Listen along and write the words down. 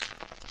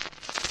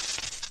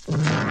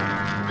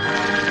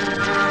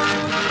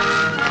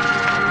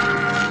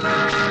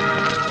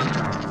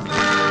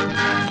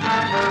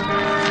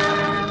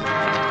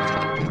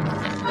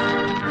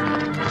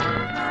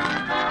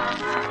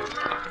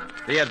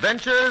The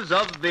Adventures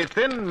of the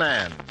Thin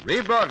Man,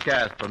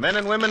 rebroadcast for men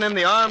and women in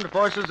the armed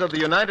forces of the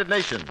United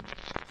Nations.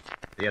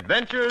 The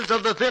Adventures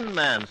of the Thin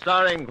Man,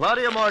 starring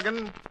Claudia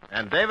Morgan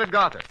and David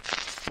Gothard.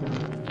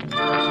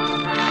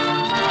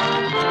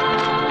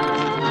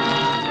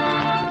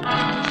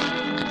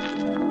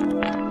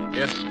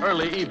 It's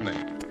early evening,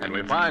 and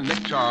we find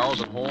Nick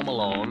Charles at home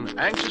alone,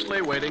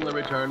 anxiously waiting the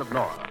return of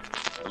Nora.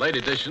 The late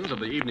editions of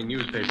the evening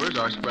newspapers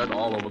are spread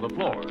all over the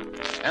floor,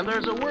 and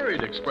there's a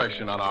worried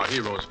expression on our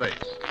hero's face.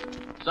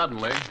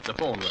 Suddenly, the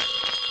phone rings.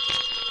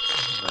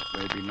 That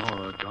may be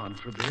Nora, God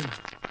forbid.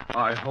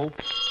 I hope.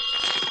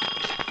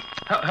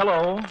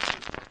 Hello?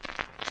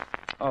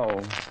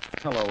 Oh,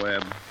 hello,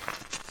 Eb.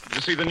 Did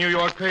you see the New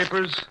York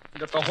papers?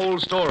 Got the whole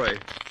story.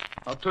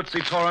 How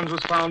Tootsie Torrens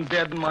was found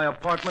dead in my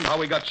apartment, how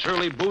we got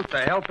Shirley Booth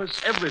to help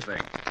us,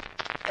 everything.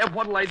 Eb,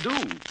 what'll I do?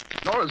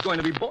 Nora's going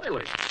to be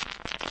boiling.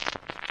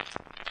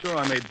 Sure,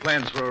 I made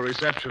plans for a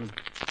reception.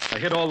 I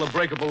hid all the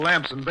breakable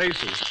lamps and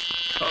vases.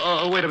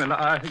 Wait a minute.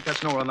 I think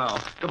that's Nora now.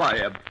 Goodbye,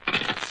 Eb.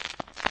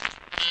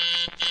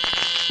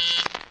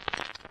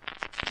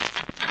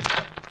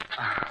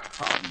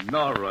 Oh,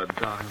 Nora,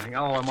 darling.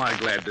 Oh, am I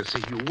glad to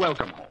see you.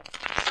 Welcome home.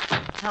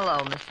 Hello,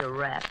 Mr.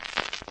 Rapp.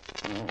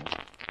 Oh,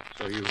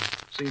 so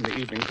you've seen the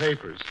evening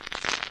papers.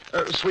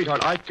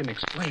 Sweetheart, I can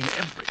explain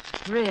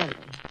everything. Really?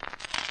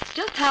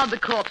 Just how'd the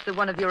corpse of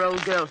one of your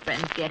old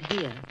girlfriends get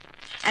here?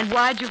 And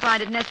why'd you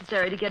find it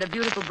necessary to get a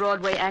beautiful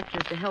Broadway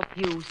actress to help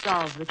you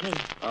solve the case?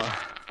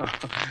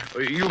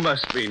 You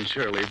must mean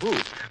Shirley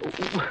Booth.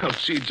 Well,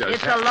 she just...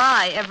 It's a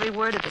lie, every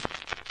word of it.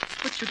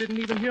 But you didn't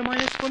even hear my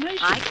explanation.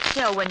 I can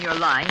tell when you're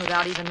lying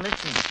without even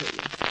listening to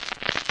you.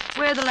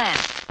 Where are the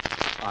lamps?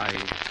 I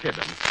hid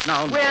them.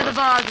 Now, Where are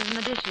Nora, the vases and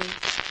the dishes?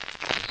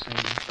 the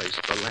same place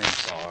the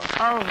lamps are.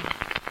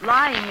 Oh,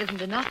 lying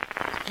isn't enough.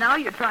 Now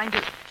you're trying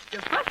to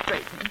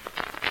frustrate me.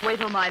 Wait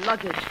till my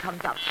luggage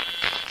comes up.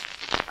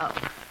 Oh,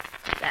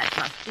 that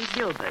must be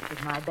Gilbert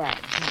with my bag.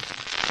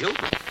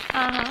 Gilbert?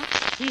 Uh-huh.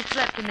 He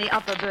slept in the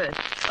upper berth.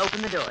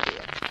 Open the door,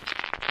 dear.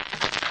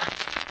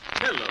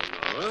 Hello,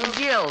 Nora.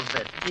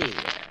 Gilbert,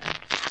 dear.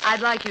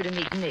 I'd like you to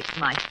meet Nick,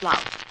 my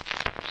spouse.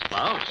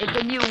 Spouse? It's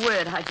a new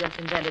word I just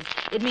invented.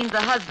 It means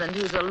a husband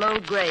who's a low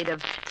grade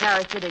of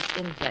parasitic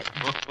insect.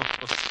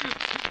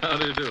 How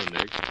do you do,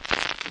 Nick?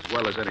 As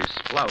well as any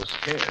splouse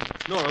can.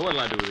 Nora, what'll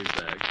I do with these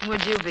bags?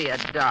 Would you be a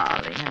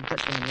darling and put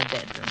them in the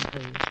bedroom,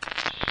 please?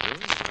 Sure,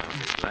 I'll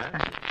be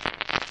glad.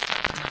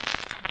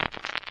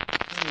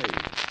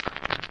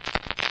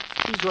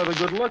 He's rather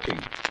good looking.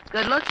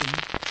 Good looking.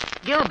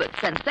 Gilbert's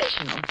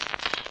sensational.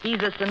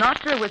 He's a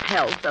Sinatra with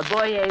health, a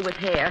Boyer with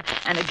hair,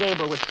 and a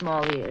Gable with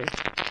small ears.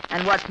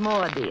 And what's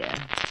more, dear,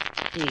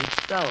 he's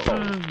so...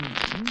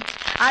 Mm-hmm.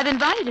 I've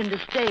invited him to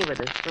stay with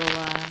us for a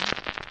while.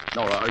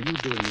 Nora, are you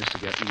doing this to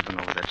get even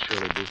over that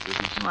Shirley Booth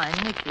business? Why,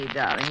 Nicky,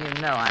 darling,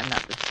 you know I'm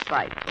not the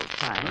spiteful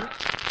type.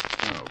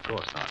 No, of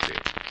course not,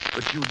 dear.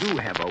 But you do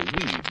have a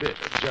wee bit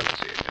of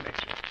jealousy in your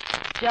nature.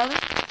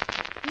 Jealous?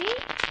 Me?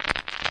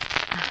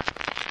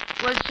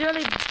 Was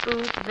Shirley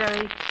Booth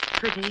very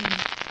pretty and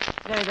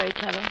very, very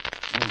clever?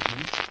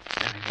 Mm-hmm.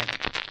 Very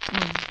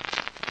well.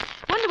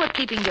 Wonder what's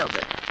keeping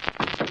Gilbert.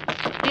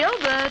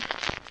 Gilbert!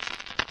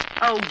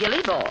 Oh,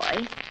 Gilly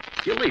boy.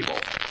 Gilly boy.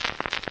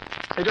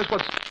 Hey, just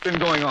what's been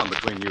going on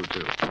between you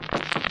two?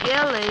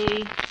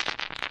 Gilly.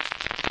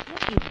 I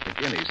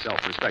think any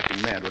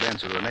self-respecting man would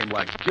answer to a name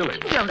like Gilly.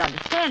 You don't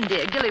understand,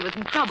 dear. Gilly was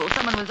in trouble.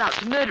 Someone was out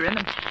to murder him,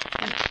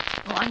 and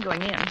oh, I'm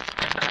going in.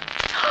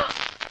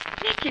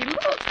 Nicky,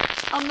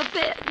 look, on the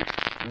bed.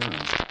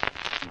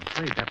 I'm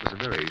afraid that was a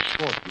very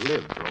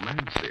short-lived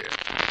romance here.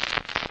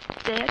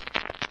 Dead?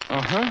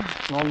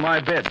 Uh-huh. On my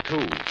bed,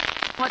 too.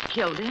 What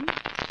killed him?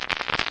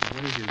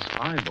 The way his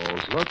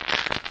eyeballs look,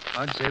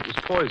 I'd say it was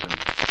poison.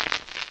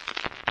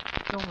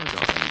 Nora,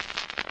 darling,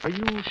 are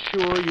you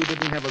sure you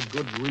didn't have a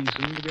good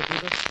reason to get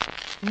rid of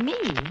him? Me?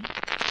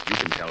 You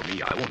can tell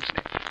me. I won't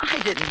snitch. I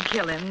didn't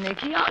kill him,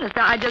 Nicky. Honest,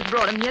 I just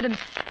brought him here to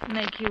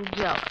make you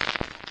jealous.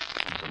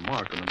 There's a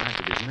mark on the back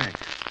of his neck.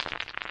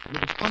 A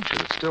little puncture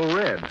that's still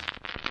red.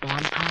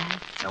 Vampire?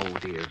 No,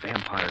 dear.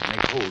 Vampires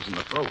make holes in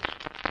the throat.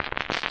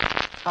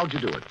 How'd you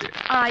do it, dear?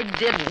 I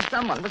didn't.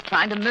 Someone was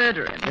trying to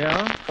murder him.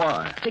 Yeah?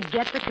 Why? To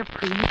get the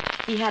caprice,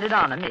 he had it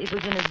on him. It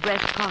was in his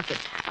breast pocket.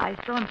 I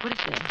saw him put it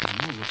there.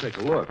 We'll take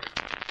a look.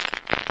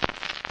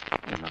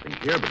 There's nothing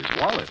here but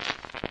his wallet.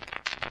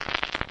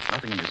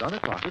 Nothing in his other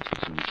pockets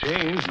but some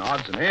change and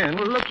odds and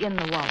ends. Well, look in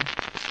the wallet.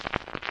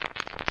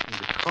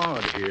 There's a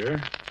card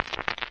here.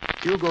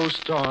 Hugo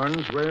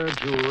Starnes, Rare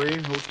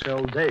Jewelry,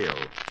 Hotel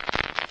Dale.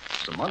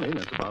 Some money, and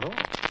that's about all.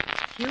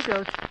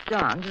 Hugo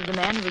Starnes is the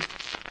man who was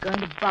going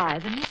to buy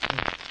the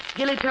necklace.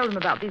 Gilly told him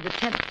about these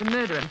attempts to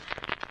murder him.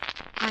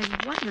 I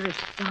wonder if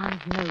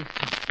Starnes knows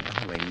something.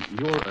 Darling,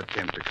 your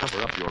attempt to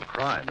cover up your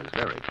crime is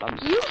very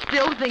clumsy. You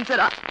still think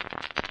that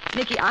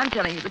Nicky, I'm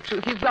telling you the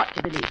truth. You've got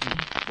to believe me.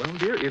 Well,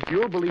 dear, if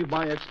you'll believe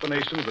my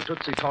explanation of the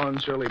Tootsie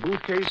Torrens Shirley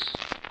Booth case,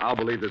 I'll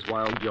believe this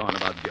wild yarn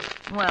about Gilly.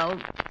 Well,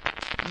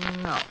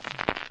 no.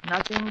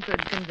 Nothing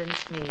could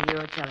convince me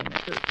you're telling the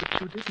truth. The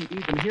you didn't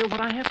even hear what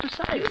I have to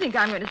say. You think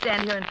I'm going to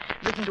stand here and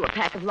listen to a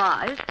pack of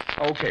lies?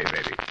 Okay,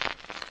 baby.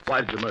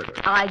 Why did you murder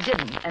her? I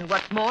didn't. And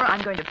what's more,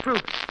 I'm going to prove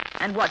it.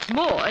 And what's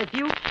more, if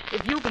you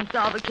can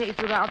solve a case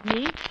without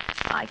me,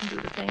 I can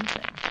do the same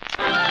thing.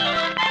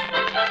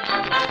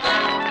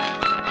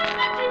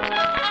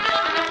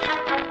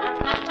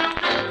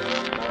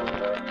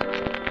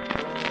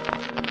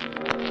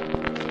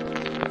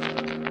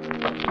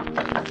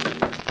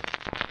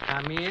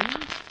 Come in.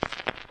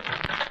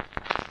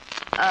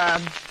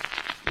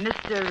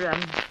 Mr.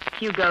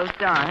 Hugo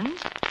Starnes?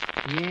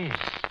 Yes.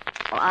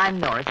 Well, I'm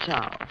Nora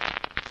Charles.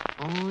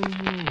 Oh,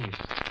 yes.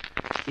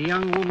 The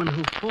young woman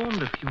who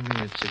phoned a few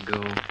minutes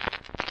ago.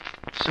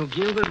 So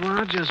Gilbert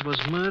Rogers was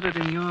murdered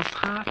in your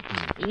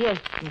apartment. Yes,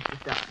 Mr.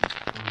 Starnes.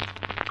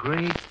 Oh,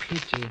 great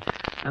pity.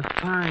 A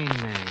fine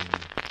man.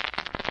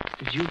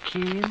 Did you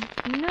kill him?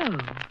 No.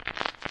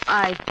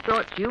 I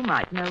thought you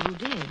might know who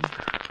did.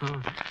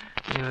 Oh,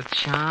 you're a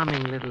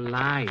charming little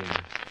liar.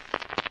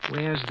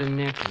 Where's the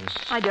necklace?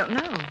 I don't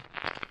know.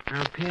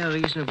 I'll pay a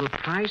reasonable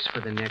price for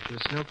the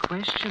necklace, no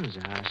questions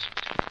asked.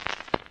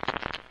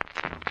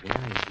 Oh,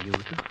 very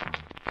beautiful.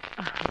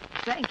 Oh,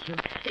 thank you.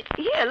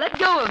 Here, let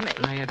go of me.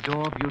 I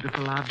adore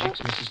beautiful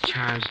objects, Mrs.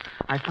 Charles.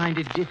 I find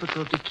it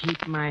difficult to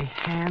keep my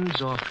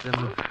hands off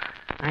them.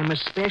 I'm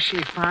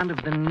especially fond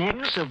of the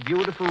necks of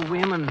beautiful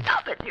women.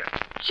 Stop it. You're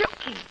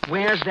joking.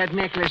 Where's that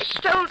necklace?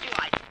 I told you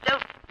I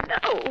don't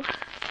know.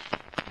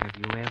 Have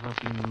you ever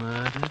been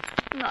murdered?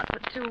 Not for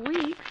 2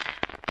 weeks.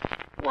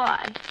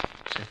 Why?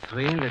 It's a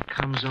thrill that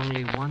comes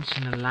only once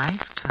in a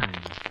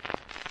lifetime.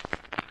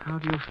 How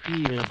do you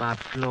feel about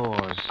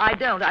floors? I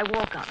don't. I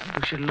walk on them.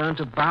 You should learn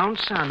to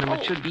bounce on them.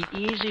 It should be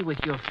easy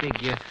with your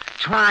figure.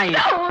 Try it.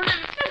 No!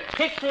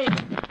 Pixie!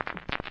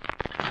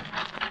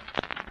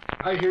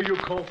 I hear you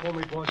call for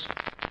me, boss.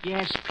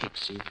 Yes,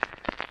 Pixie.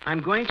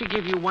 I'm going to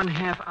give you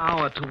 1/2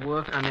 hour to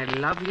work on that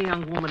lovely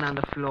young woman on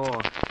the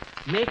floor.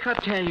 Make her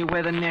tell you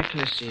where the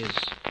necklace is.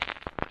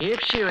 If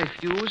she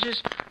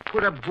refuses,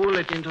 put a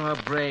bullet into her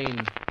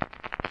brain.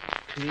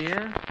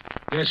 Clear?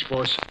 Yes,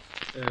 boss.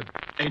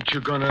 Ain't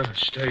you gonna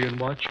stay and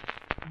watch?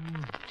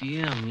 Oh,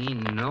 dear me,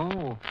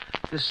 no.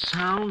 The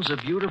sounds a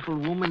beautiful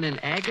woman in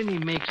agony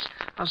makes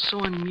are so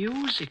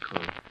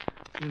unmusical.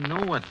 You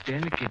know what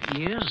delicate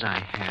ears I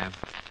have.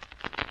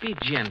 Be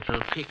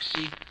gentle,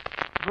 Pixie.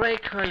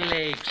 Break her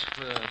legs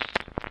first.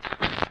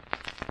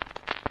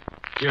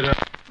 Get up.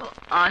 Well,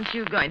 aren't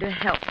you going to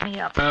help me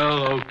up?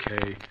 Well,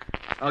 okay.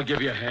 I'll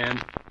give you a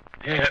hand.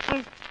 Here.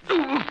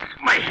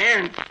 My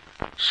hand.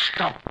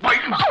 Stop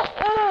biting.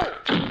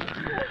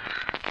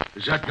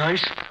 Is that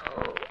nice?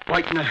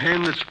 Biting a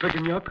hand that's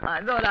picking you up?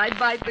 I thought I'd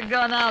bite the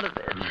gun out of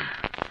it.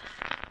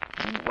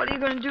 What are you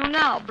going to do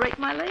now? Break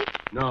my leg?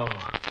 No.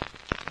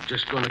 I'm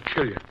just going to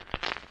kill you.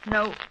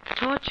 No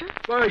torture?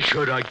 Why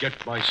should I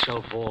get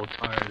myself all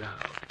tired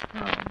out?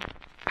 Oh.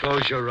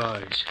 Close your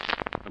eyes.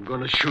 I'm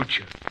going to shoot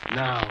you.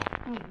 Now.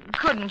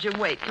 Couldn't you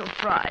wait till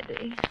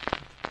Friday?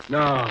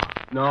 No,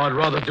 I'd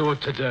rather do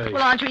it today.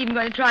 Well, aren't you even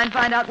going to try and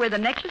find out where the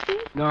necklace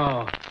is?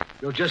 No,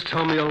 you'll just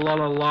tell me a lot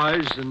of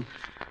lies, and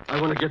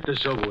I want to get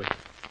this over with.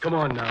 Come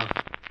on now.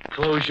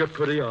 Close your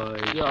pretty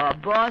eyes. Your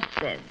boss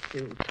said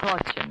to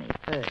torture me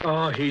first.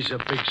 Oh, he's a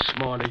big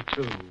smarty,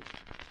 too.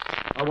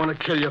 I want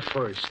to kill you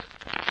first.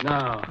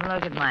 Now.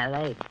 Look at my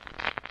leg.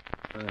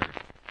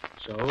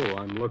 So,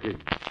 I'm looking.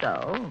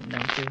 So,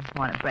 don't you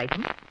want to break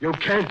them? You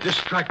can't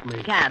distract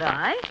me. Can't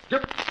I?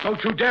 Yep.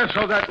 Don't you dare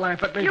throw that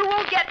lamp at me. You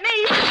won't get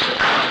me.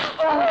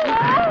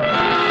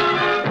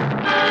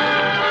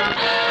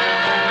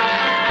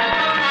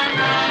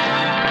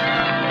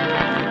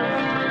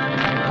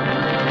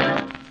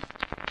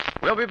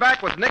 We'll be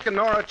back with Nick and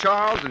Nora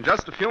Charles in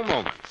just a few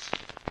moments.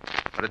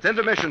 But it's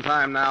intermission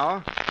time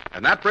now,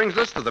 and that brings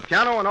us to the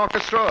piano and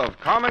orchestra of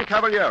Carmen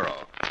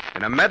Caballero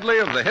in a medley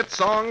of the hit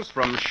songs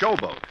from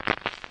Showboat.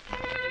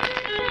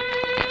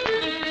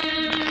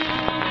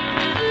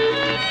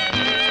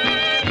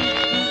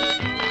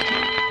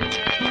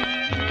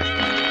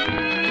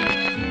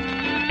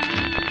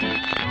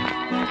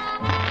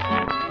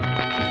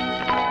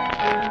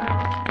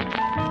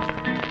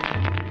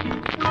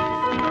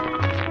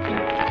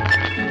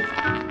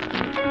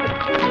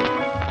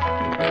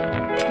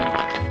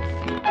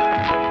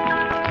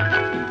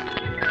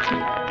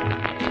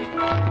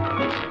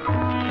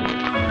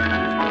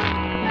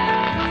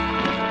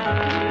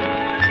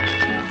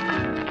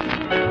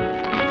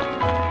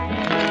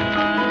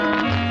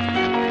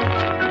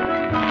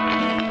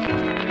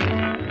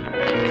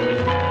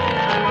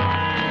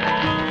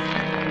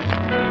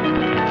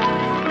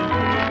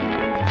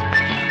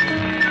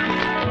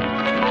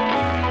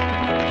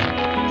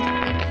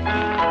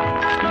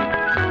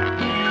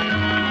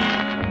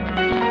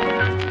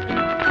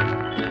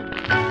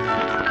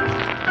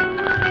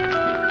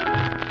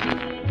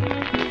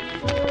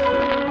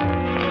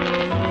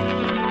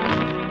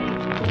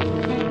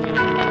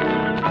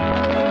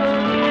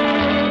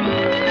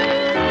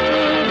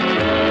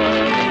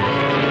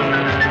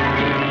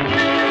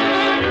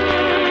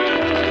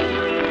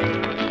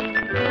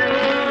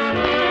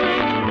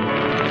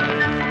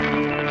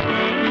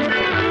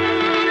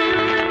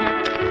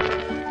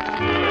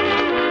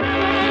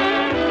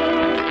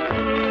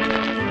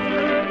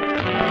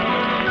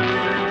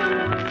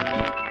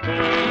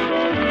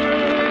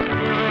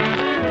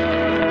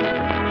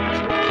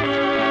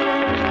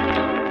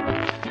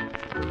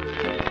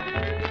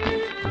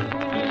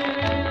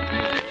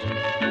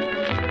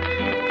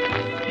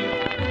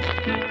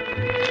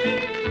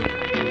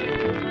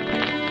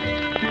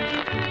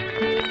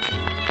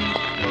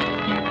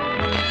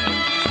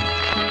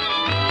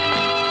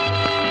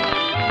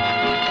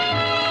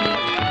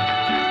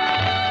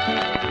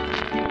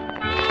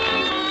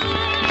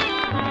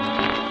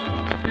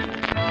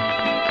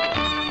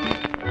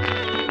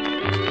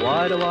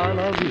 Why do I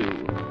love you?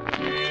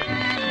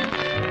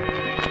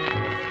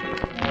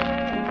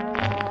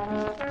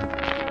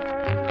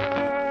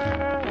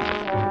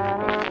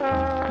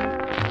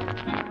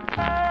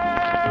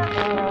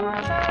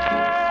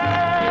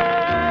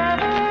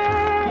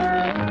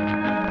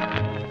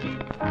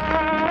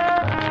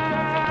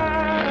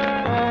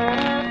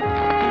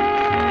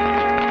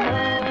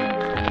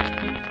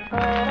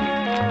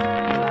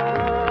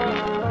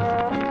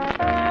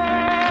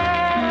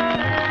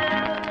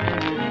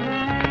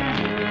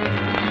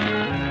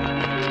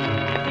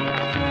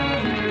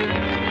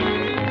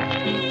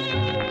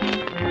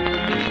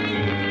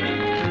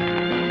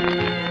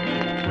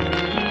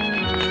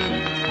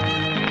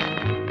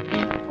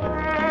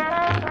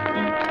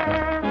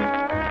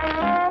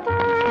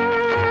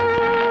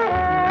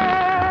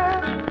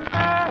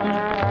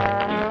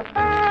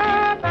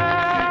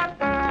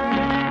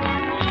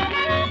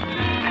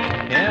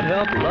 Can't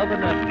help loving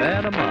that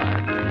band of mine.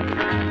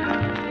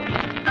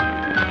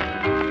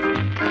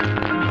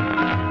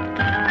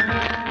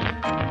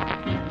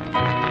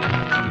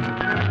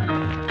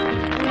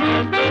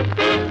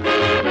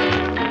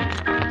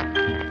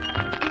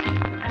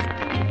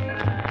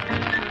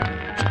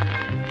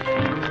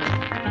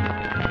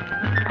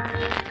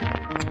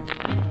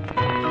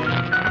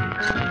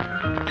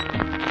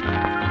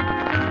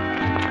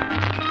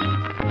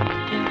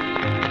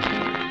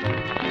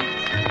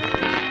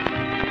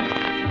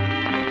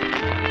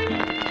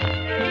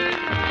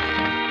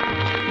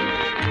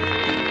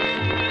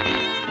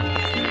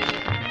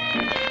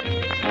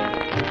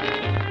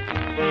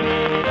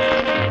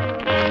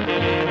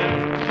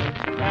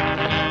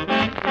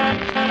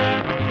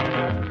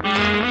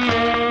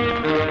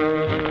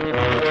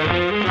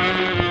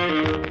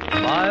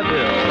 My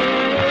Bill.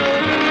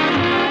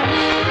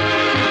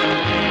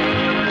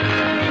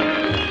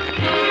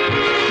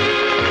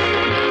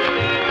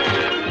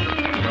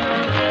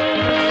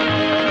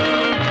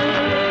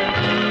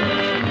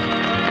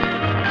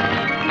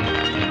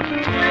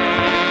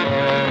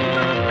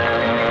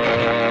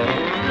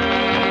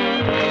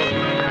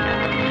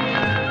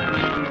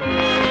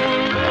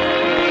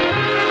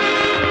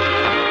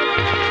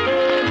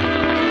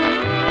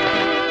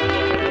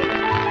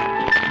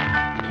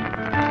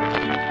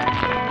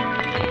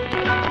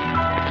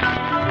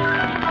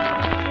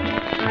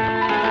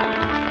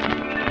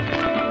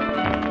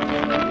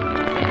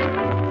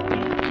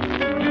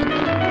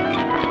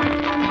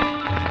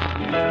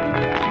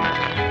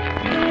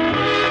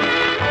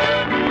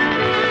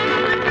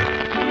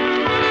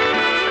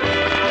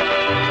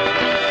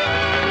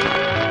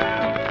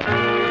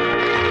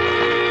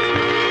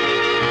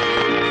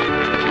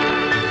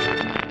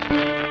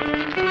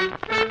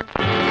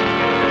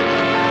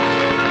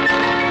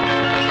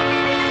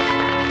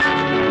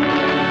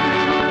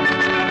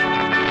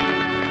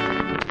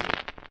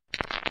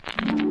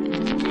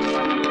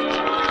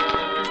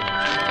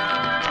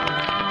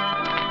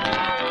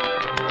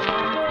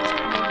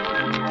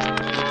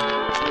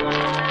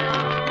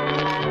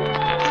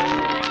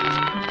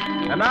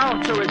 And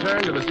now to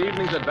return to this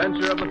evening's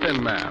adventure of the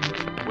Thin Man.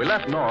 We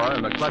left Nora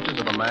in the clutches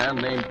of a man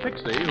named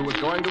Pixie who was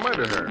going to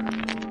murder her.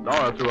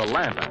 Nora threw a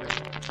lamp at him.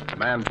 The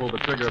man pulled the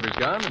trigger of his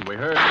gun, and we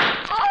heard...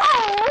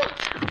 Oh,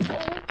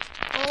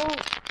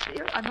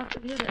 dear, I must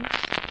have hit him.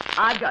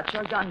 I've got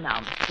your gun now,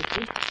 Mr.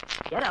 Pixie.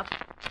 Get up.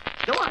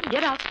 Go on,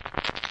 get up.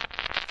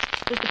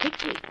 Mr.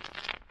 Pixie.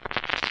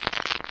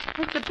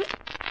 Mr. Pixie.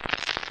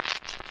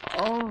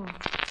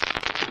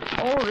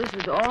 Oh, this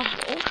is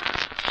awful.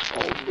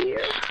 Oh,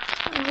 dear.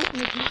 I hope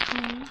Mickey's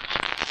home.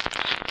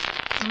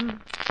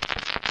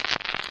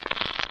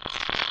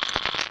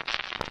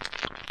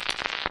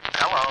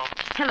 Hello.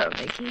 Hello,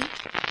 Mickey.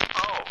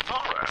 Oh,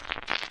 Nora.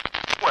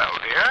 Well,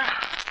 dear,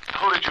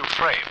 who did you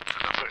frame for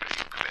the murder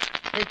you committed?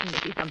 Listen,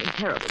 Mickey, something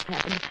terrible's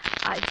happened.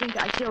 I think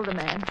I killed a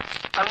man.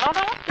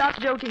 Another one? Stop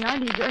joking. I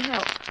need your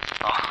help.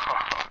 Oh,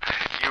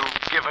 you've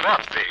given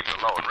up being the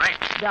Lone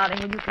Ranger. Darling,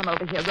 will you come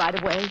over here right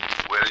away?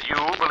 Will you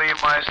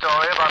believe my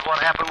story about what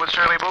happened with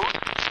Shirley Booth?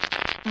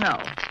 No,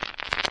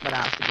 but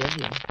I'll forgive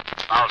you.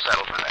 I'll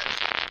settle for that.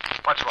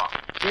 What's wrong?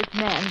 This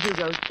man,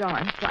 Hugo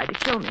Starnes, tried to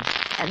kill me,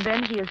 and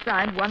then he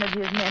assigned one of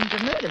his men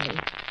to murder me.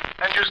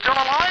 And you're still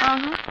alive?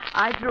 Uh-huh.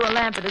 I threw a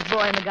lamp at his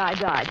boy, and the guy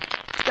died.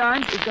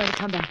 Starnes is going to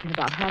come back in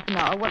about half an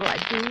hour. What'll I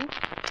do?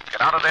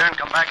 Get out of there and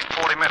come back in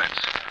 40 minutes.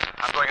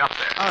 I'm going up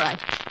there. All right.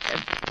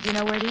 Do you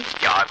know where it is?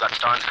 Yeah, I've got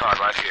Starnes' card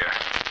right here.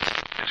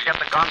 Did you get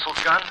the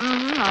consul's gun?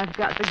 Mm-hmm. I've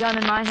got the gun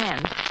in my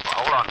hand. Well,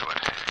 hold on to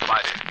it.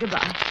 Goodbye, dear.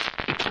 Goodbye.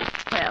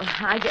 Well,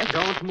 I guess...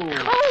 Don't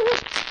move. Oh!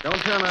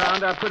 Don't turn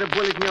around. I'll put a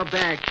bullet in your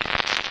back.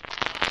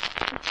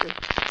 Mr.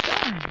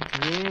 Starnes.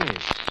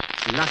 Yes.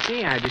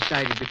 Lucky I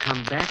decided to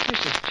come back,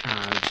 Mrs.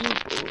 Charles.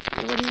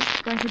 What are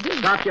you going to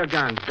do? Drop your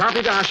gun. Drop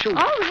it or I'll shoot.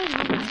 All right.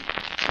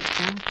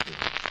 Thank you.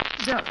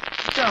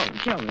 Don't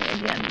kill me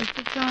again,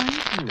 Mr.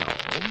 Starnes. No.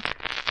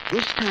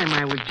 This time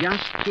I will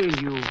just kill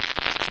you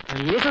a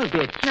little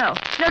bit. No,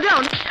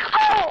 don't.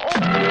 Oh!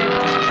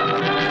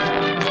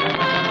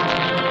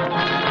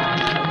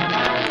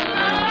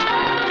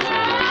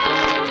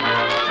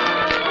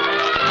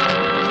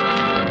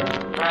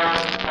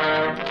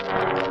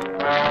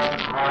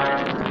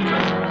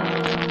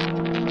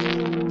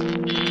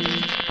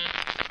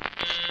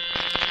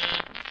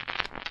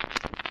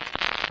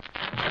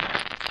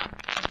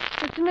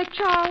 Nick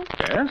Charles?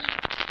 Yes?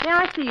 May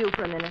I see you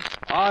for a minute?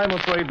 I'm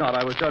afraid not.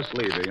 I was just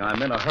leaving.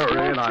 I'm in a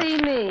hurry and Don't see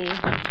me.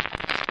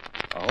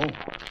 Oh.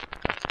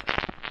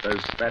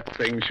 Does that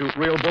thing shoot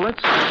real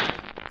bullets?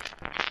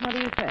 What do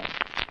you think?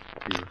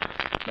 You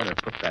better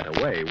put that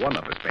away. One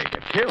of us may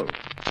get killed.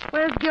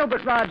 Where's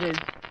Gilbert Rogers?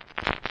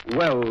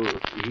 Well,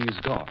 he's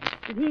gone.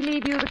 Did he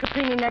leave you the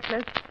Caprini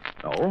necklace?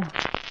 No?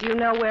 Do you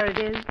know where it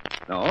is?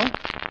 No?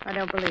 I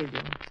don't believe you.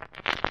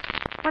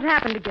 What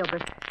happened to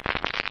Gilbert?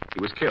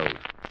 He was killed.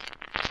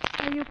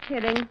 Are you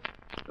kidding?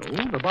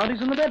 No, the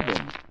body's in the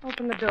bedroom.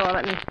 Open the door.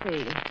 Let me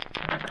see.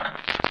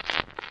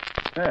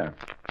 There.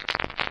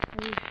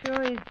 Are you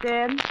sure he's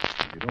dead?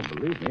 If you don't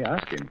believe me,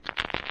 ask him.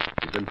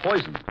 He's been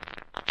poisoned.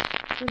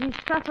 Did he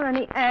suffer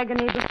any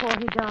agony before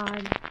he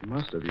died? He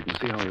must have. You can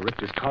see how he ripped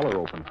his collar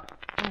open.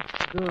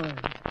 That's good.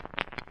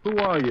 Who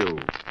are you?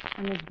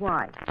 And his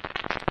wife.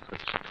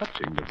 Such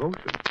touching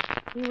devotion.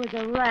 He was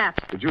a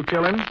rat. Did you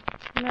kill him?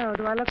 No,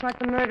 do I look like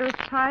the murderous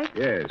type?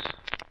 Yes.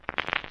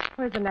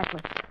 Where's the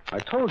necklace? I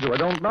told you I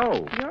don't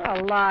know. You're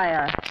a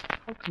liar.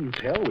 How can you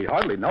tell? We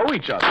hardly know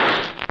each other.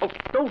 Oh,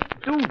 don't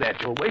do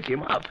that. You'll wake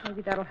him up.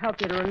 Maybe that'll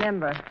help you to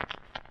remember.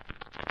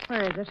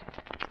 Where is it?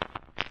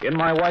 In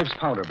my wife's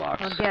powder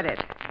box. I'll get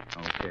it.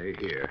 Okay,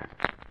 here.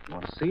 You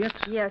want to see it?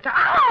 Yes.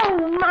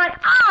 Ow! My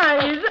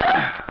eyes!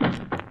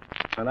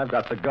 And I've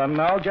got the gun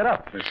now. Get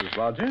up, Mrs.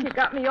 Rogers. You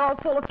got me all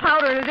full of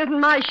powder and it isn't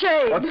my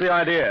shade. What's the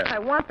idea? I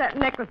want that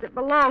necklace. It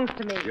belongs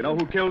to me. You know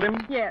who killed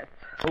him? Yes.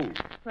 Who?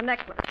 The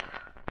necklace.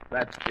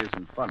 That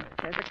isn't funny.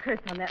 There's a curse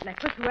on that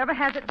necklace. Whoever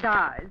has it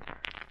dies.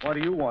 Why do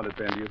you want it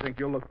then? Do you think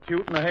you'll look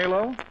cute in a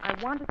halo? I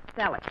want to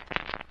sell it.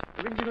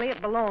 Originally,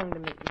 it belonged to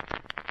me.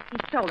 He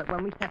stole it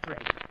when we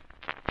separated.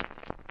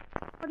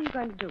 What are you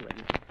going to do with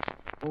it?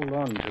 Hold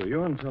on to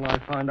you until I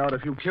find out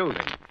if you killed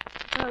him.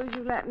 Suppose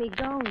you let me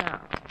go now.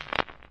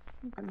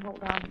 You can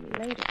hold on to me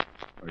later.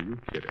 Are you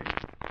kidding?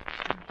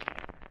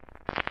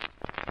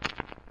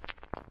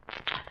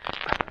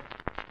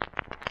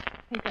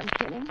 Think I'm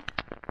kidding?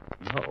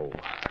 No.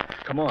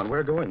 Come on,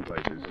 we're going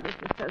places. This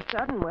is so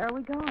sudden. Where are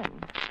we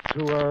going?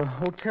 To a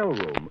hotel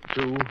room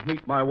to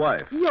meet my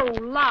wife. You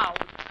louse.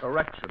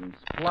 Corrections,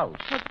 louse.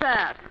 What's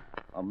that?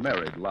 A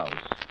married louse.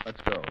 Let's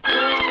go.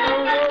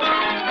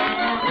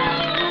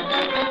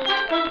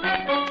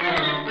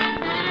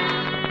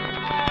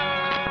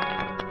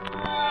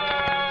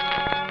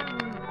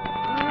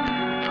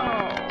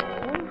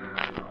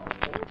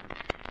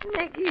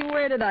 Nicky,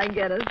 where did I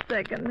get a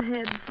second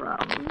head from?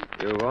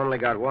 You've only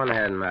got one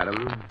head,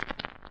 madam.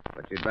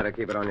 But you'd better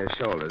keep it on your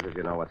shoulders if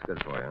you know what's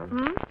good for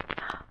you.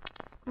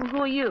 Well, who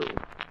are you?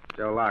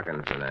 Joe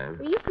Larkin's the name.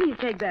 Will you please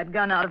take that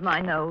gun out of my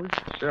nose?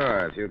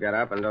 Sure, if you get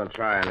up and don't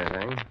try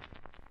anything.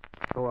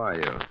 Who are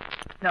you?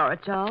 Nora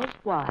Charles,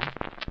 why?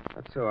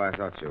 That's who I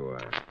thought you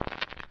were.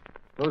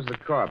 Who's the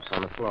corpse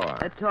on the floor?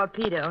 A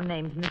torpedo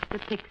named Mr.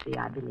 Pixie,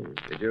 I believe.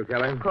 Did you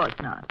kill him? Of course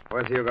not.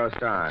 Where's Hugo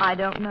Starr? I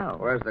don't know.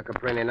 Where's the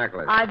Caprini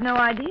necklace? I've no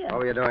idea. What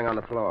were you doing on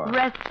the floor?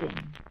 Resting.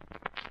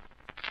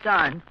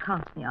 Starnes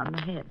conked me on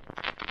the head.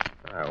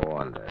 I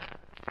wonder.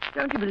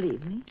 Don't you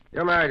believe me?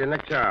 You're married to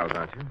Nick Charles,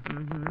 aren't you?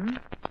 Mm-hmm.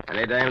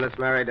 Any dame that's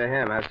married to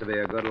him has to be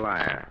a good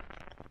liar.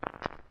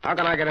 How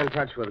can I get in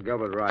touch with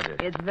Gilbert Rogers?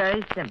 It's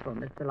very simple,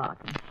 Mr.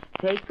 Larkin.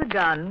 Take the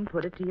gun,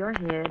 put it to your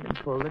head, and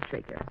pull the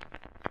trigger.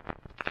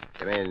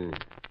 You mean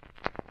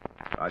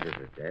Rogers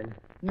is dead?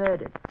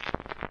 Murdered.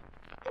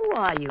 Who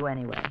are you,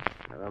 anyway?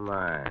 Never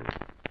mind.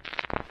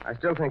 I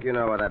still think you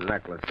know where that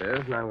necklace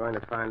is, and I'm going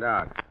to find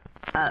out.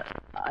 Are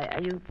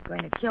you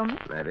going to kill me?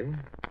 Maybe.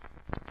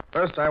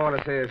 First, I want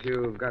to see if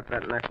you've got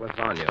that necklace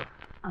on you.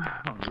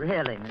 Oh,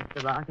 really,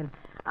 Mr. Larkin?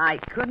 I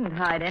couldn't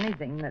hide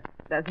anything that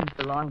doesn't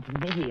belong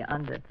to me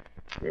under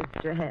this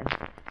dress.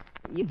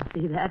 You can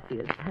see that for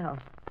yourself.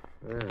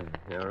 Yeah,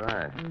 you're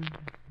right.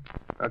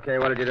 Okay,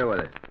 what did you do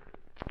with it?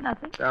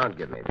 Nothing. Don't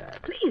give me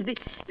that. Please, be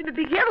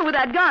careful with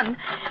that gun.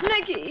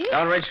 Nicky.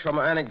 Don't reach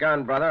for any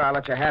gun, brother. I'll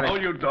let you have it. No,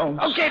 you don't.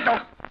 Okay,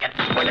 don't get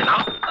pointed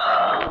out.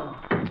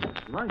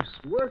 Nice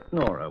work,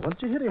 Nora.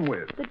 What'd you hit him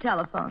with? The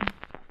telephone.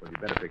 Well, you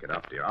better pick it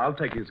up, dear. I'll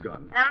take his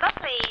gun. Number,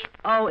 please.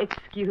 Oh,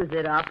 excuse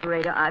it,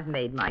 operator. I've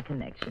made my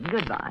connection.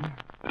 Goodbye.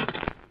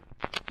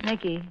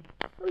 Nicky,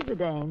 who's the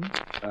dame?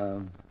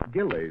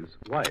 Gillay's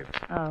wife.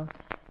 Oh.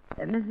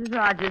 Mrs.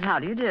 Rogers, how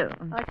do you do?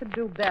 I could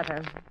do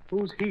better.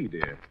 Who's he,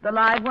 dear? The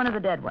live one or the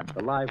dead one?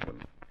 The live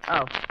one.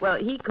 Oh, well,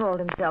 he called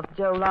himself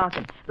Joe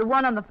Larkin. The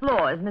one on the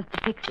floor is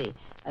Mr. Pixie,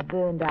 a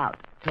burned-out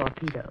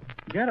torpedo.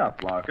 Get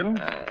up, Larkin.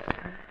 All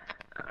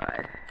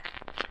right.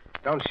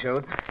 Don't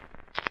shoot.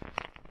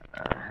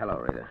 Hello,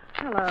 Rita.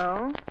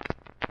 Hello.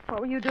 What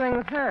were you doing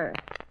with her?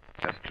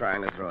 Just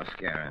trying to throw a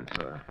scare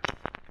into her.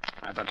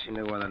 I thought she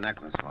knew where the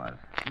necklace was.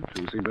 You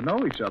two seem to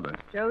know each other.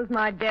 Joe's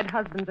my dead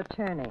husband's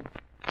attorney.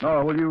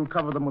 Nora, will you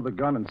cover them with a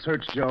gun and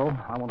search Joe?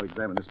 I want to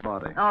examine his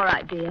body. All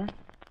right, dear.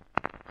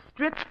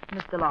 Strip,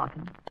 Mr.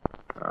 Larkin.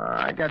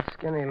 I got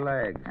skinny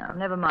legs. No,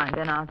 never mind,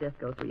 then I'll just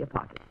go through your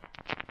pockets.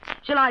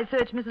 Shall I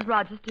search Mrs.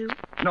 Rogers, too?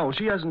 No,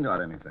 she hasn't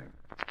got anything.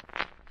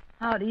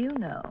 How do you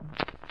know?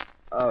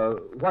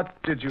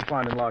 What did you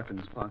find in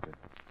Larkin's pocket?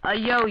 A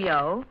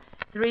yo-yo,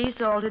 3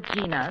 salted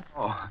peanuts.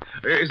 Oh,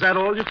 is that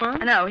all you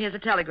found? No, here's a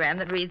telegram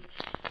that reads,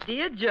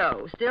 Dear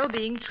Joe, still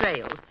being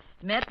trailed.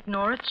 Met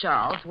Nora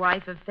Charles,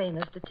 wife of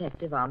famous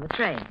detective on the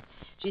train.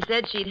 She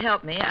said she'd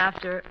help me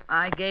after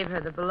I gave her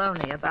the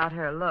baloney about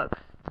her looks.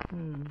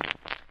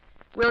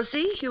 We'll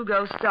see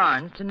Hugo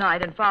Starnes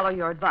tonight and follow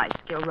your advice,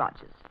 Gil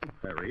Rogers.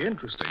 Very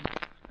interesting.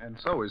 And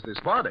so is this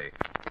body.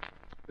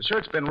 The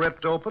shirt's been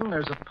ripped open.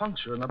 There's a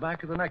puncture in the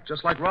back of the neck,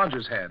 just like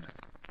Rogers had.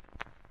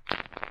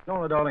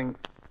 Nora, darling,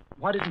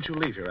 why didn't you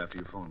leave here after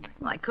you phoned me?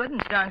 Well, I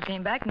couldn't. Starnes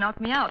came back and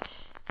knocked me out.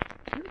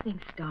 Do you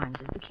think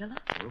Starnes is the killer?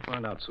 We'll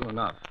find out soon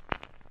enough.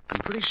 I'm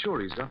pretty sure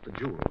he's got the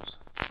jewels.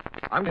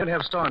 I'm going to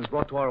have Starnes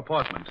brought to our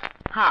apartment.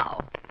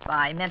 How?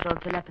 By mental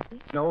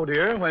telepathy? No,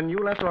 dear. When you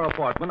left our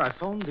apartment, I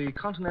phoned the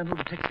Continental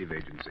Detective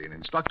Agency and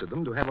instructed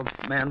them to have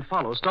a man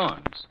follow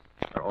Starnes.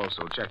 They're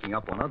also checking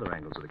up on other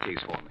angles of the case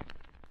for me.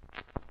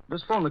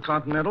 Just phone the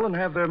Continental and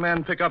have their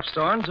man pick up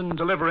Starnes and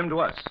deliver him to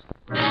us.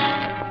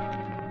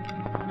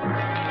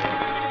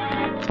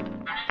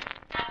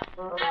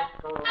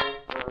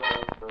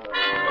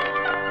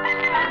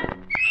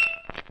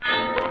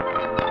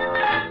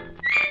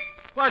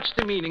 What's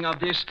the meaning of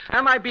this?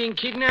 Am I being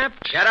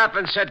kidnapped? Get up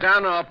and sit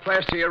down or I'll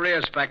plaster your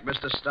ears back,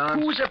 Mr.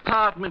 Starnes. Whose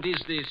apartment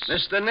is this?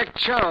 Mr. Nick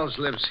Charles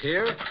lives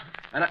here.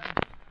 And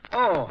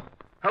Oh,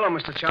 hello,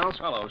 Mr. Charles.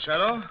 Hello,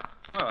 Shadow.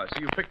 Oh, I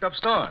see you picked up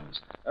Starnes.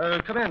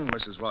 Come in,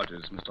 Mrs.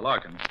 Rogers, Mr.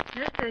 Larkin.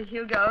 Mr.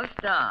 Hugo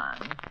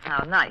Starnes.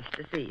 How nice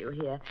to see you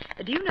here.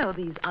 Do you know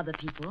these other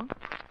people?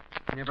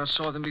 Never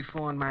saw them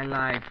before in my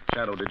life.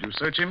 Shadow, did you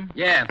search him?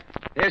 Yeah.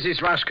 Here's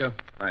his Roscoe.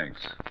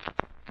 Thanks.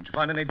 Did you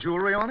find any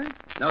jewelry on him?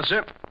 No,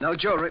 sir. No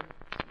jewelry.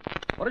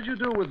 What did you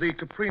do with the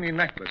Caprini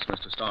necklace,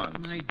 Mr. Starnes?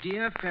 My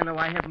dear fellow,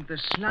 I haven't the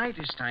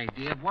slightest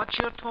idea of what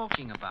you're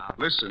talking about.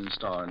 Listen,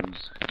 Starnes.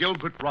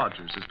 Gilbert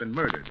Rogers has been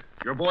murdered.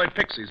 Your boy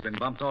Pixie's been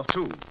bumped off,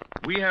 too.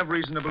 We have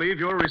reason to believe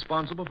you're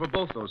responsible for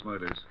both those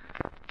murders.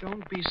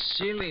 Don't be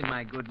silly,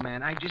 my good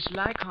man. I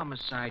dislike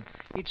homicide.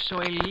 It's so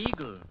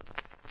illegal.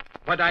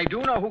 But I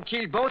do know who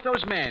killed both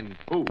those men.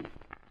 Who?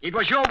 It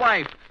was your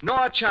wife,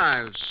 Nora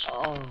Charles.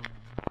 Oh.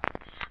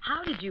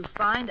 How did you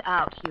find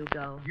out,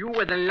 Hugo? You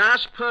were the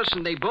last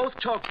person they both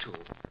talked to.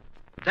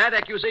 That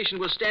accusation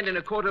will stand in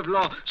a court of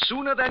law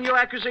sooner than your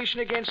accusation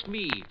against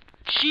me.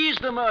 She's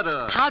the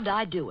murderer. How'd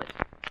I do it?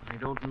 I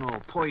don't know.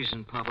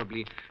 Poison,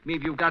 probably.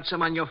 Maybe you've got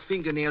some on your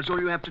fingernails.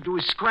 All you have to do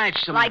is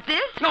scratch some. Like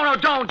this? No,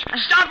 don't.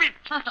 Stop it.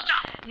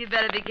 Stop. You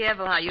better be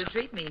careful how you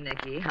treat me,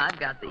 Nicky. I've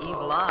got the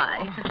evil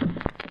eye.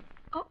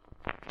 Oh,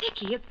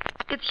 Nicky,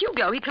 it's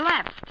Hugo. He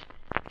collapsed.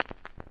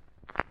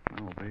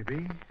 Oh,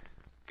 baby.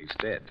 He's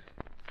dead.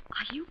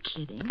 Are you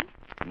kidding?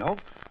 Nope.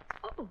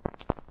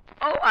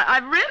 Oh,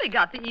 I've really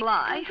got the evil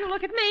eye. Don't you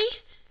look at me.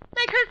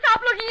 Make her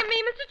stop looking at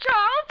me, Mr.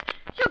 Charles.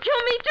 She'll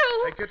kill me,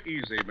 too. Take it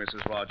easy,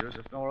 Mrs. Rogers.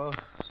 If Nora's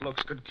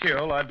looks could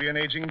kill, I'd be an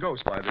aging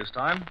ghost by this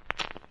time.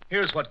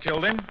 Here's what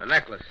killed him. The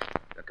necklace.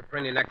 The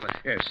Caprini necklace.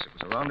 Yes, it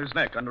was around his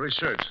neck, under his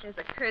shirt. There's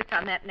a curse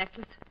on that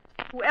necklace.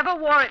 Whoever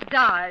wore it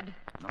died.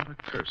 Not a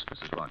curse,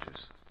 Mrs.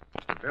 Rogers.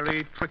 A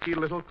very tricky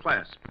little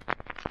clasp.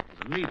 There's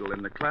a needle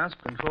in the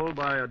clasp controlled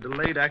by a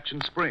delayed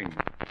action spring.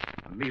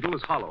 The needle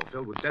is hollow,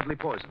 filled with deadly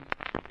poison.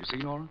 You see,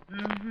 Nora?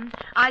 Mm-hmm.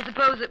 I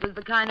suppose it was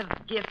the kind of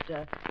gift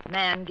a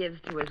man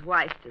gives to his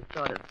wife to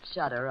sort of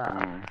shut her up.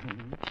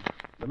 Mm-hmm.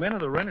 The men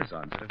of the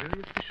Renaissance had a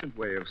very efficient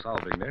way of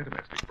solving their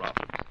domestic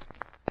problems.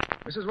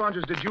 Mrs.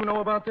 Rogers, did you know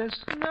about this?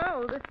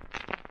 No, this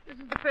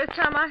is the first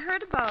time I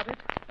heard about it.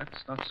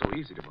 That's not so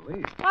easy to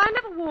believe. Well, I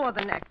never wore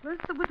the necklace.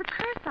 There was a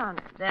curse on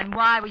it. Then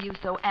why were you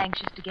so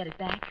anxious to get it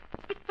back?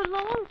 It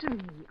belonged to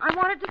me. I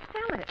wanted to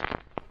sell it.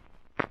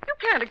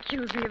 You can't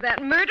accuse me of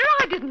that murder.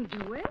 I didn't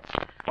do it.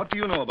 What do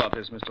you know about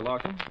this, Mr.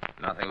 Larkin?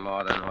 Nothing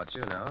more than what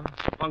you know.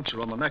 The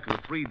puncture on the neck of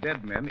the 3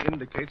 dead men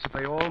indicates that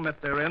they all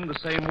met their end the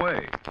same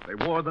way. They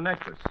wore the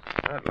necklace.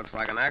 That looks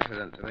like an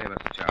accident to me,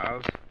 Mr.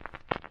 Charles.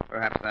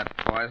 Perhaps that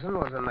poison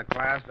was in the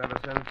clasp ever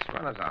since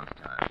Renaissance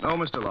time. No,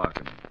 Mr.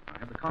 Larkin. I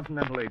had the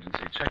Continental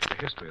Agency check the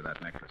history of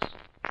that necklace.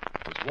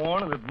 It was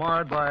worn and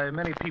admired by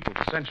many people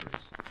for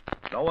centuries.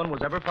 No one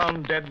was ever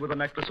found dead with a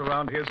necklace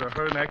around his or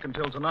her neck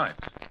until tonight.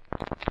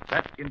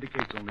 That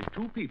indicates only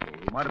 2 people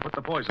who might have put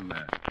the poison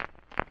there.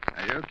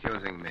 Are you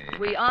accusing me?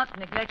 We aren't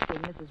neglecting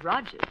Mrs.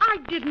 Rogers. I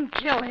didn't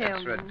kill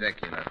him. That's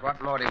ridiculous.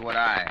 What motive would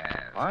I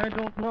have? I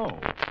don't know.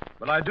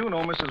 But I do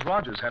know Mrs.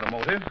 Rogers had a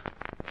motive.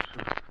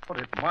 To put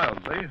it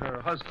mildly,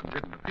 her husband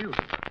didn't appeal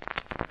to her.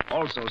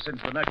 Also,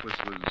 since the necklace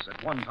was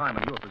at one time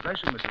in your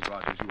possession, Mrs.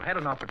 Rogers, you had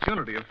an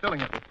opportunity of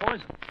filling it with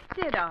poison.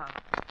 Did I?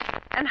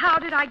 And how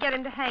did I get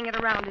him to hang it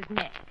around his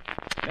neck?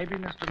 Maybe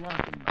Mr.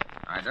 Larkin knows.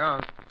 I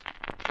don't.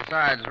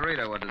 Besides,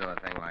 Rita wouldn't do a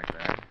thing like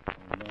that.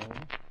 Oh,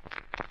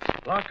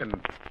 no. Larkin,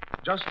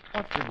 just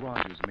what did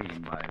Rogers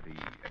mean by the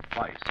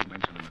advice he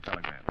mentioned in the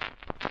telegram?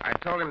 I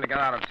told him to get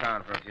out of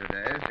town for a few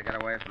days to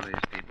get away from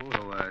these people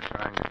who were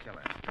trying to kill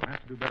him. You'll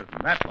have to do better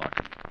than that,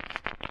 Larkin.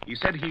 He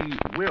said he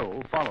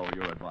will follow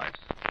your advice.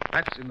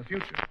 That's in the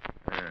future.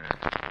 Well,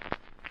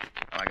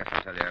 I guess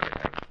I'll tell you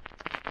everything.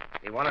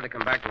 He wanted to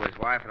come back to his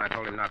wife, and I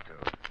told him not to.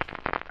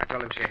 I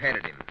told him she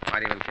hated him,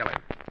 might even kill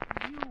him.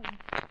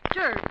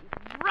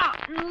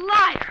 rotten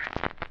liar.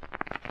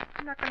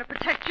 I'm not going to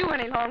protect you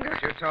any longer.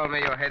 You told me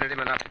you hated him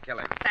enough to kill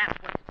him. That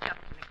was just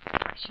an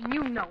expression.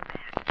 You know that.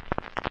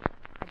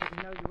 I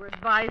didn't know you were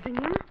advising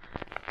him.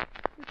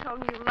 You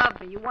told me you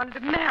loved me. You wanted to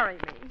marry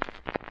me.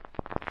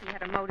 He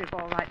had a motive,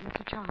 all right,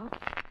 Mr. Charles.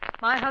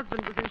 My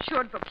husband was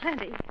insured for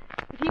plenty.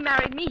 If he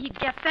married me, he'd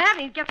get that,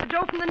 and he'd get the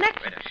dough from the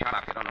next. Rita, shut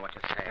up. You don't know what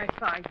you're saying.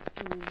 Yes, I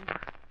do. You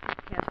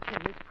can't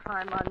pin this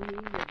crime on me,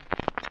 you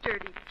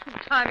dirty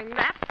two-timing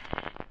rat.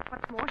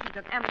 What's more, he's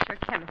an amateur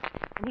chemist,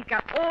 and he's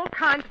got all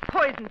kinds of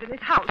poisons in his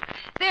house.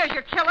 There's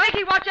your killer.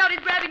 Hey, watch out, he's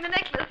grabbing the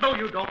necklace. No,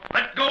 you don't.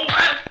 Let go.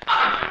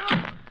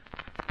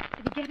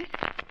 Did he get it?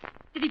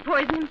 Did he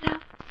poison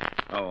himself?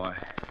 Oh, I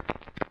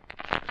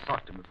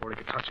socked him before he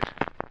could touch it.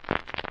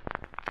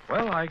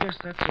 Well, I guess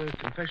that's a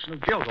confession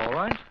of guilt, all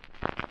right.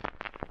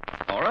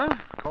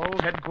 Laura, call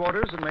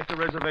headquarters and make a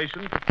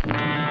reservation.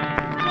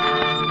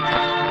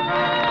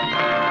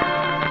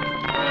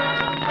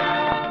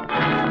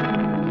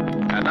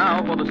 And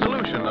now for the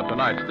solution of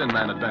tonight's Thin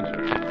Man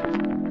adventure.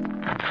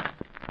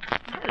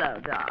 Hello,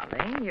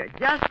 darling. You're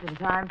just in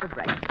time for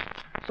breakfast.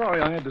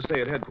 Sorry I had to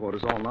stay at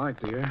headquarters all night,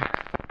 dear.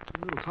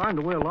 A little time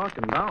to wear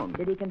Larkin down.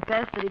 Did he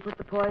confess that he put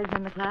the poison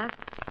in the clasp?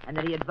 And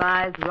that he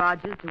advised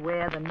Rogers to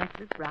wear the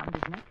necklace round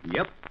his neck?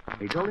 Yep.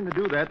 He told him to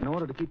do that in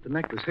order to keep the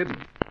necklace hidden.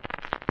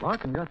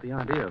 Larkin got the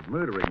idea of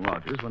murdering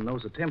Rogers when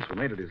those attempts were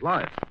made at his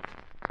life.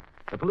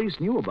 The police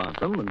knew about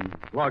them, and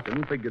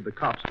Larkin figured the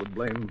cops would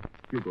blame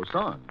Hugo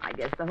Starn. I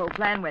guess the whole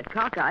plan went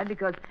cockeyed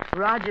because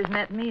Rogers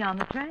met me on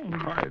the train.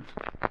 Right.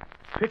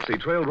 Pixie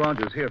trailed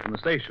Rogers here from the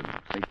station,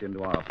 sneaked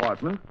into our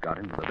apartment, got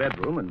into the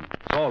bedroom, and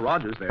saw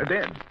Rogers there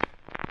dead.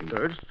 He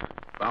searched,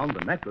 found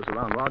the necklace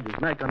around Rogers'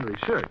 neck under his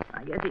shirt.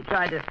 I guess he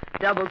tried to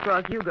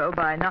double-cross Hugo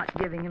by not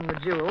giving him the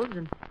jewels,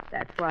 and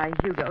that's why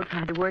Hugo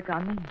tried to work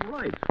on me.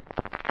 Right.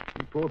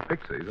 And poor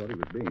Pixie thought he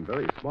was being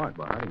very smart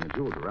by hiding the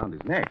jewels around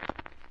his neck.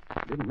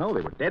 He didn't know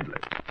they were deadly.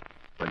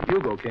 When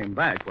Hugo came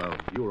back while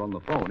you were on the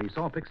phone, he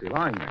saw Pixie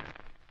lying there.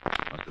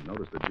 Must have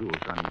noticed the jewels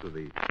shining through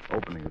the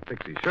opening of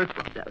Pixie's shirt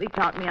front. So he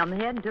caught me on the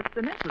head and took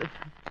the necklace.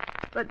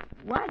 But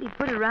why'd he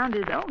put it around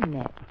his own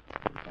neck?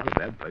 Not a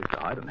bad place to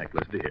hide a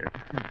necklace, dear.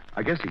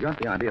 I guess he got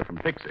the idea from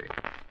Pixie.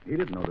 He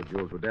didn't know the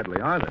jewels were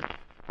deadly either.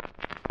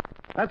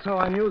 That's how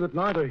I knew that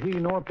neither he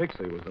nor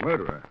Pixie was the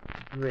murderer.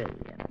 Brilliant.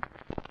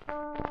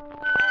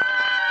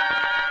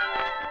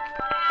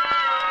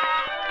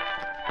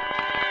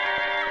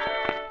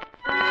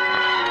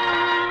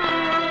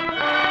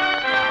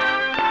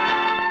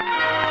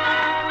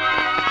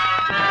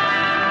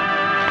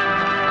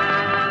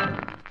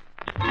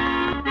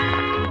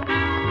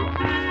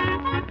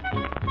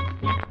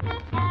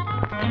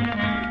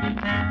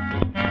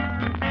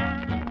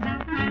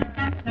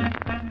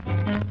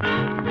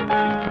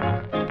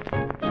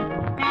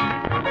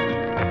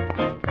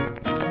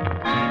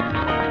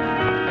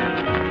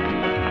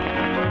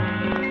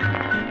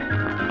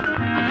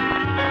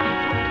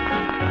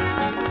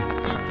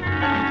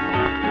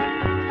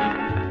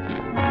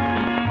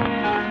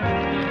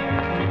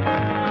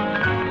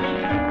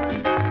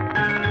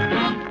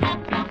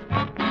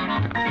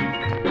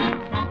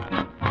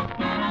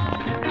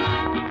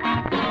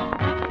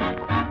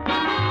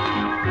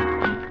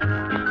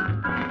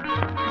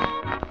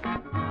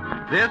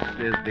 This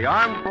is the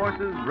Armed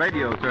Forces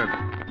Radio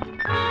Service.